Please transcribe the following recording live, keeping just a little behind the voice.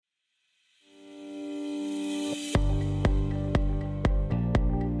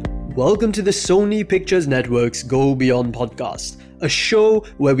Welcome to the Sony Pictures Network's Go Beyond podcast, a show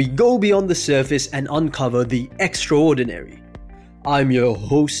where we go beyond the surface and uncover the extraordinary. I'm your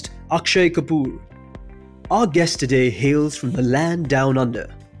host, Akshay Kapoor. Our guest today hails from the land down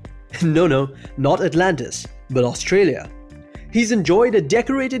under. No, not Atlantis, but Australia. He's enjoyed a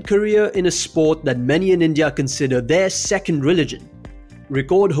decorated career in a sport that many in India consider their second religion.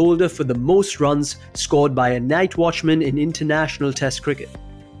 Record holder for the most runs scored by a night watchman in international Test cricket.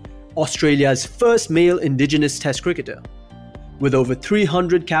 Australia's first male Indigenous Test cricketer. With over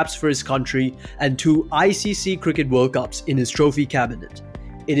 300 caps for his country and 2 ICC Cricket World Cups in his trophy cabinet,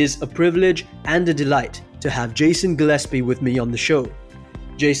 it is a privilege and a delight to have Jason Gillespie with me on the show.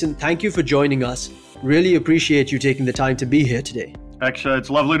 Jason, thank you for joining us. Really appreciate you taking the time to be here today. Actually, it's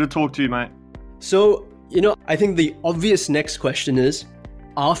lovely to talk to you, mate. So, I think the obvious next question is,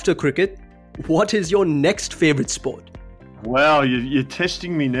 after cricket, what is your next favourite sport? Wow, you're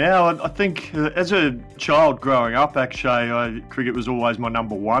testing me now. I think as a child growing up, actually, cricket was always my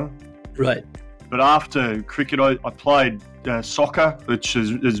number one. Right. But after cricket, I played soccer, which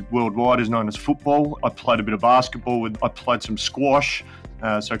is worldwide is known as football. I played a bit of basketball. I played some squash.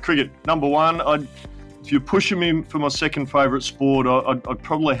 So cricket, number one. If you're pushing me for my second favourite sport, I'd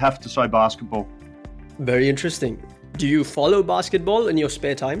probably have to say basketball. Very interesting. Do you follow basketball in your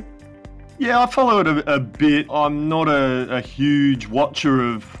spare time? Yeah, I follow it a bit. I'm not a huge watcher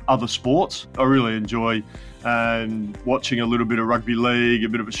of other sports. I really enjoy watching a little bit of rugby league, a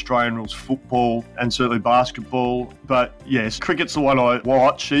bit of Australian rules football, and certainly basketball. But yes, cricket's the one I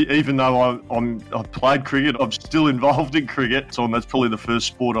watch. Even though I've played cricket, I'm still involved in cricket. So that's probably the first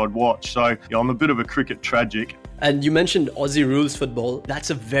sport I'd watch. So yeah, I'm a bit of a cricket tragic. And you mentioned Aussie rules football.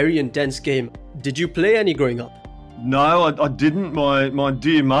 That's a very intense game. Did you play any growing up? No, I didn't. My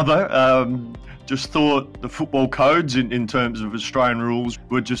dear mother just thought the football codes in terms of Australian rules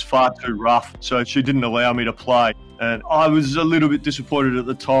were just far too rough. So she didn't allow me to play. And I was a little bit disappointed at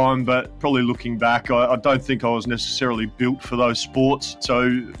the time, but probably looking back, I don't think I was necessarily built for those sports. So,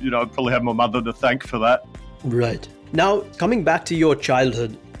 I probably have my mother to thank for that. Right. Now, coming back to your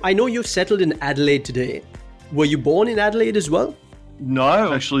childhood, I know you've settled in Adelaide today. Were you born in Adelaide as well?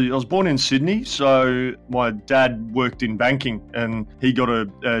 No, actually, I was born in Sydney. So my dad worked in banking and he got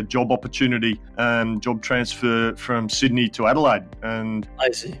a job opportunity, job transfer from Sydney to Adelaide. And I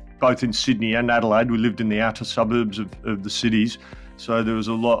see. Both in Sydney and Adelaide, we lived in the outer suburbs of the cities. So there was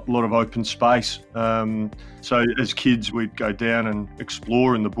a lot of open space. So as kids, we'd go down and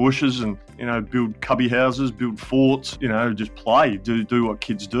explore in the bushes and, build cubby houses, build forts, just play, do what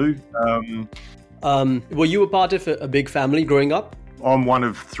kids do. Were you a part of a big family growing up? I'm one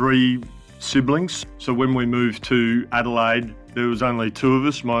of 3 siblings. So when we moved to Adelaide, there was only 2 of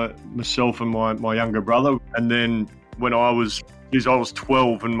us, myself and my younger brother. And then when I was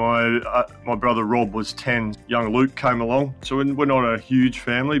 12 and my brother Rob was 10, young Luke came along. So we're not a huge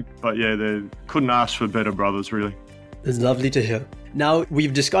family, but yeah, they couldn't ask for better brothers, really. It's lovely to hear. Now,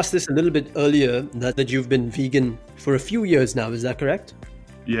 we've discussed this a little bit earlier, that you've been vegan for a few years now, is that correct?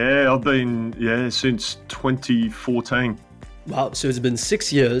 Yeah, I've been, since 2014. Wow, so it's been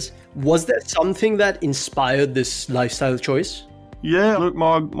 6 years. Was there something that inspired this lifestyle choice? Yeah, look,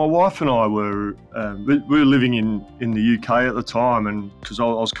 my wife and I were living in the UK at the time, and because I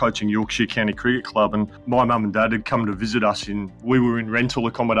was coaching Yorkshire County Cricket Club, and my mum and dad had come to visit us. We were in rental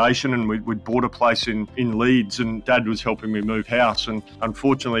accommodation, and we'd bought a place in Leeds, and Dad was helping me move house, and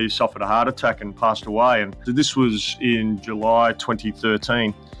unfortunately he suffered a heart attack and passed away. And so this was in July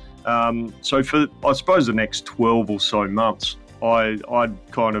 2013. So for, I suppose, the next 12 or so months, I'd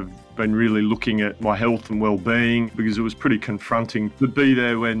kind of been really looking at my health and well-being, because it was pretty confronting to be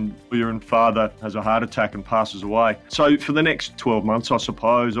there when your own father has a heart attack and passes away. So for the next 12 months, I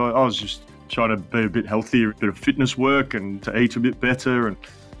suppose, I was just trying to be a bit healthier, a bit of fitness work and to eat a bit better. And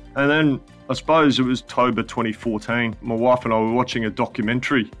then I suppose it was October 2014. My wife and I were watching a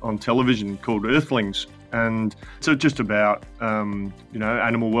documentary on television called Earthlings. And so just about,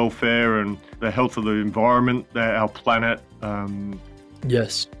 animal welfare and the health of the environment, our planet.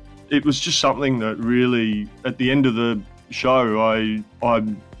 Yes. It was just something that really, at the end of the show, I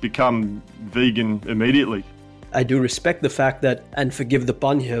become vegan immediately. I do respect the fact that, and forgive the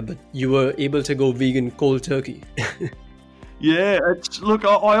pun here, but you were able to go vegan cold turkey. Yeah, look,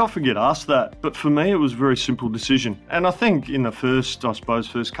 I often get asked that, but for me it was a very simple decision. And I think in the first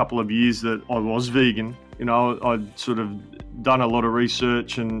couple of years that I was vegan, I'd sort of done a lot of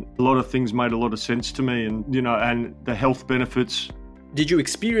research and a lot of things made a lot of sense to me, and, and the health benefits. Did you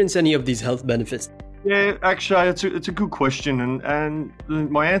experience any of these health benefits? Yeah, actually, it's a good question, and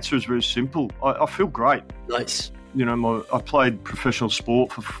my answer is very simple. I feel great. Nice. I played professional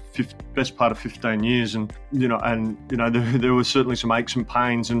sport for best part of 15 years, and there were certainly some aches and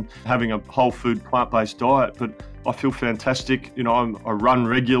pains and having a whole food plant-based diet, but I feel fantastic. I run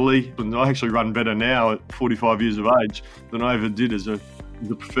regularly, and I actually run better now at 45 years of age than I ever did as a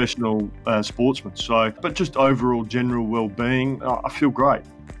professional sportsman. So, but just overall general well-being, I feel great.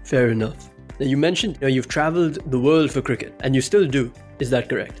 Fair enough. Now, you mentioned you've travelled the world for cricket, and you still do. Is that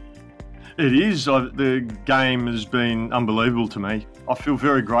correct? It is. The game has been unbelievable to me. I feel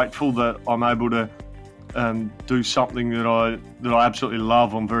very grateful that I'm able to do something that I absolutely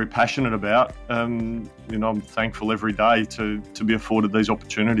love. I'm very passionate about. I'm thankful every day to be afforded these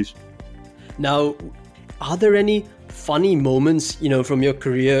opportunities. Now, are there any funny moments, from your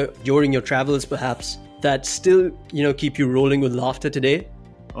career during your travels, perhaps, that still, keep you rolling with laughter today?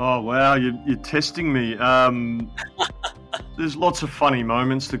 Oh wow, you're testing me. There's lots of funny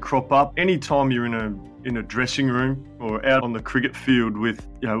moments that crop up anytime you're in a dressing room or out on the cricket field with,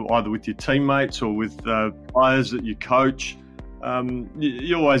 either with your teammates or with players that you coach.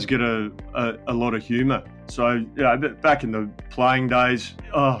 You always get a lot of humour. So, back in the playing days,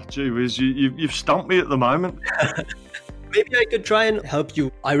 oh, gee whiz, you've stumped me at the moment. Maybe I could try and help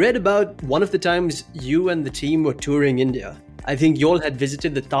you. I read about one of the times you and the team were touring India. I think you all had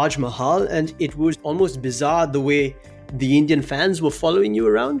visited the Taj Mahal, and it was almost bizarre the way the Indian fans were following you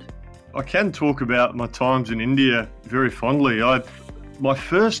around. I can talk about my times in India very fondly. My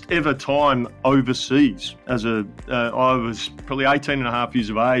first ever time overseas I was probably 18 and a half years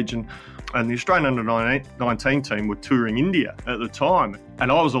of age, and the Australian under-19 team were touring India at the time.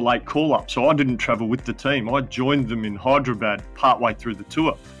 And I was a late call-up, so I didn't travel with the team. I joined them in Hyderabad partway through the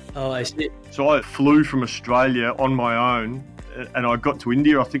tour. Oh, I see. So I flew from Australia on my own, and I got to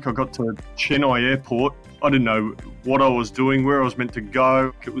India. I think I got to Chennai airport. I didn't know what I was doing, where I was meant to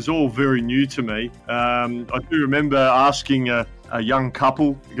go. It was all very new to me. I do remember asking a young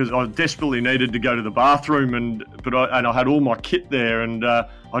couple, because I desperately needed to go to the bathroom, and I had all my kit there, and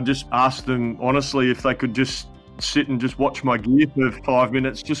I just asked them honestly if they could just sit and just watch my gear for 5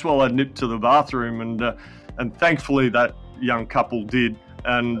 minutes just while I nipped to the bathroom, and thankfully that young couple did.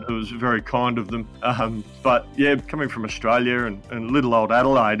 And it was very kind of them. But yeah, coming from Australia and little old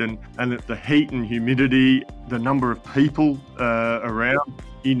Adelaide, and the heat and humidity, the number of people around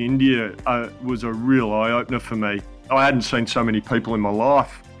in India was a real eye-opener for me. I hadn't seen so many people in my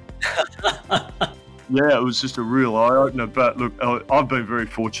life. Yeah, it was just a real eye-opener. But look, I've been very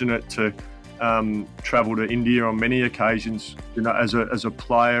fortunate to travel to India on many occasions, as a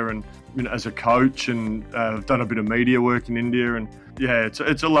player and as a coach, and I've done a bit of media work in India, and yeah,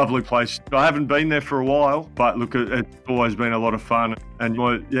 it's a lovely place. I haven't been there for a while, but look, it's always been a lot of fun. And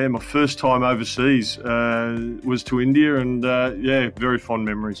my first time overseas was to India, and very fond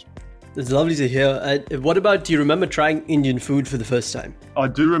memories. It's lovely to hear. What about, do you remember trying Indian food for the first time? I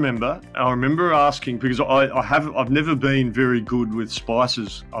do remember. I remember asking, because I've never been very good with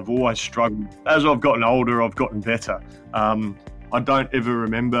spices. I've always struggled. As I've gotten older, I've gotten better. I don't ever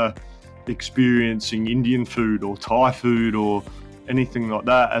remember experiencing Indian food or Thai food or anything like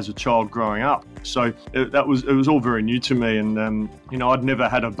that as a child growing up. So it was all very new to me, and I'd never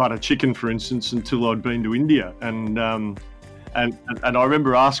had a butter chicken, for instance, until I'd been to India, and I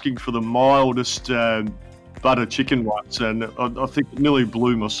remember asking for the mildest butter chicken once, and I think it nearly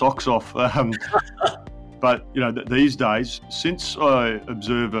blew my socks off. But these days, since I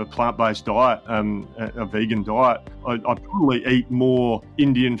observe a plant-based diet, a vegan diet, I probably eat more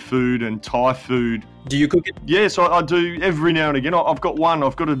Indian food and Thai food. Do you cook it? Yes, I do every now and again. I've got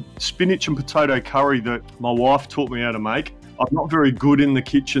a spinach and potato curry that my wife taught me how to make. I'm not very good in the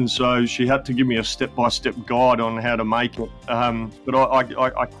kitchen, so she had to give me a step-by-step guide on how to make it. But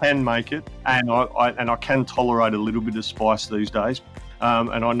I can make it, and I can tolerate a little bit of spice these days.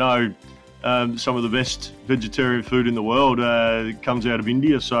 And I know some of the best vegetarian food in the world comes out of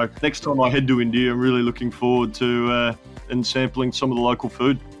India. So next time I head to India, I'm really looking forward to and sampling some of the local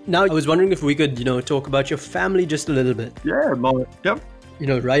food. Now, I was wondering if we could, talk about your family just a little bit. Yeah, yep.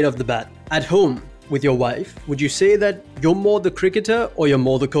 Right off the bat. At home with your wife, would you say that you're more the cricketer or you're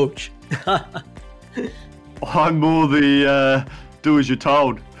more the coach? I'm more the do as you're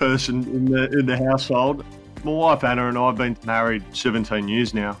told person in the household. My wife Anna and I have been married 17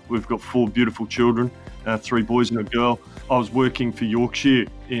 years now. We've got 4 beautiful children, 3 boys and a girl. I was working for Yorkshire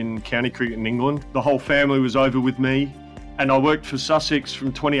in county cricket in England. The whole family was over with me, And I worked for Sussex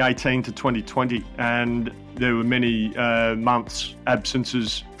from 2018 to 2020, and there were many months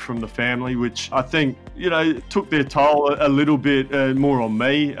absences from the family, which I think, took their toll a little bit more on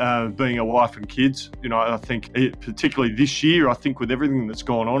me, being a wife and kids. I think particularly this year, I think with everything that's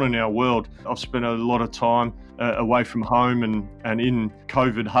gone on in our world, I've spent a lot of time away from home and in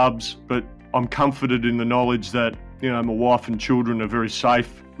COVID hubs, but I'm comforted in the knowledge that, my wife and children are very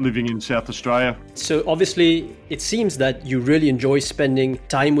safe living in South Australia. So obviously, it seems that you really enjoy spending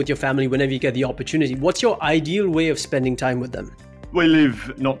time with your family whenever you get the opportunity. What's your ideal way of spending time with them? We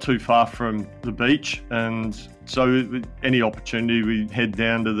live not too far from the beach, and so any opportunity we head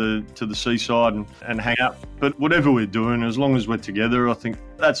down to the seaside and hang out. But whatever we're doing, as long as we're together, I think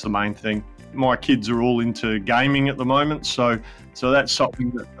that's the main thing. My kids are all into gaming at the moment, so that's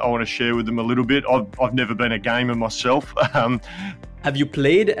something that I want to share with them a little bit. I've never been a gamer myself. Have you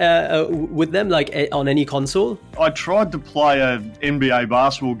played with them, like on any console? I tried to play an NBA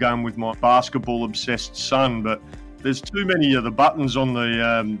basketball game with my basketball-obsessed son, but there's too many of the buttons on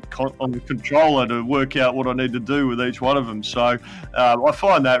the controller to work out what I need to do with each one of them. So I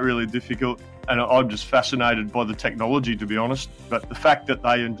find that really difficult. And I'm just fascinated by the technology, to be honest. But the fact that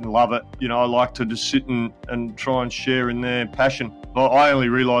they love it, I like to just sit and try and share in their passion. I only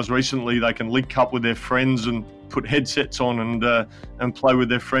realised recently they can link up with their friends and put headsets on and play with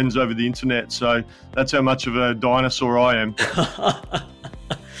their friends over the internet. So that's how much of a dinosaur I am.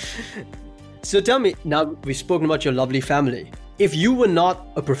 So tell me, now we've spoken about your lovely family. If you were not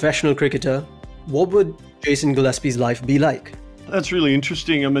a professional cricketer, what would Jason Gillespie's life be like? That's really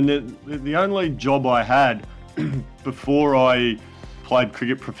interesting. I mean, the only job I had before I played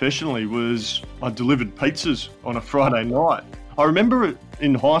cricket professionally was I delivered pizzas on a Friday night. I remember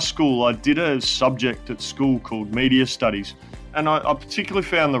in high school, I did a subject at school called media studies, and I particularly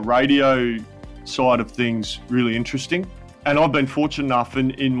found the radio side of things really interesting. And I've been fortunate enough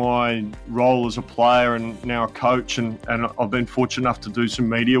in my role as a player and now a coach, and I've been fortunate enough to do some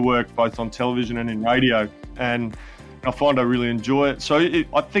media work both on television and in radio. And I find I really enjoy it. So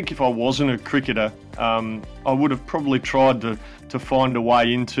I think if I wasn't a cricketer, I would have probably tried to find a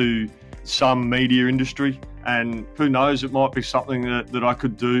way into some media industry. And who knows, it might be something that I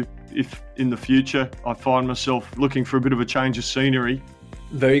could do if in the future I find myself looking for a bit of a change of scenery.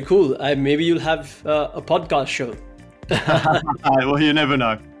 Very cool. Maybe you'll have a podcast show. Well, you never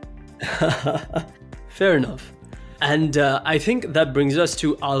know. Fair enough. And I think that brings us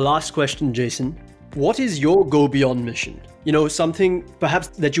to our last question, Jason. What is your Go Beyond mission? Something perhaps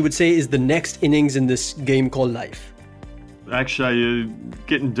that you would say is the next innings in this game called life. Actually, you're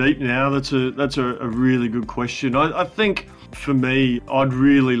getting deep now. That's a really good question. I think for me, I'd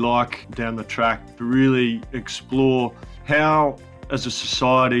really like down the track to really explore how, as a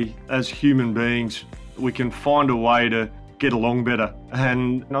society, as human beings, we can find a way to get along better.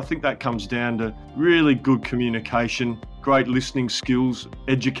 And I think that comes down to really good communication, great listening skills,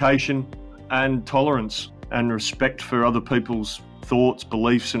 education, and tolerance and respect for other people's thoughts,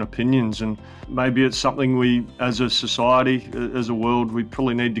 beliefs and opinions. And maybe it's something we, as a society, as a world, we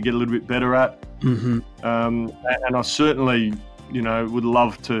probably need to get a little bit better at. Mm-hmm. And I certainly, would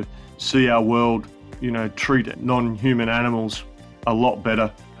love to see our world, treat non-human animals a lot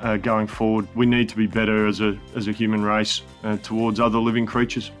better going forward. We need to be better as a human race towards other living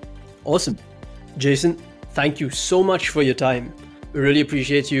creatures. Awesome. Jason, thank you so much for your time. We really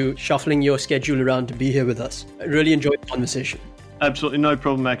appreciate you shuffling your schedule around to be here with us. I really enjoyed the conversation. Absolutely no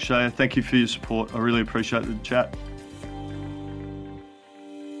problem, Akshay. Thank you for your support. I really appreciate the chat.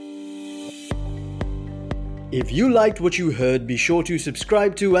 If you liked what you heard, be sure to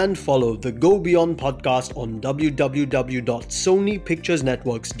subscribe to and follow the Go Beyond podcast on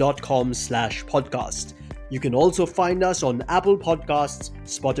www.sonypicturesnetworks.com/podcast. You can also find us on Apple Podcasts,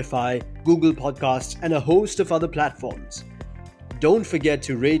 Spotify, Google Podcasts, and a host of other platforms. Don't forget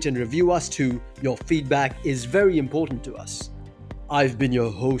to rate and review us too. Your feedback is very important to us. I've been your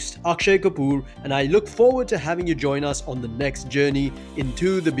host, Akshay Kapoor, and I look forward to having you join us on the next journey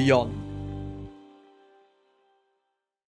into the beyond.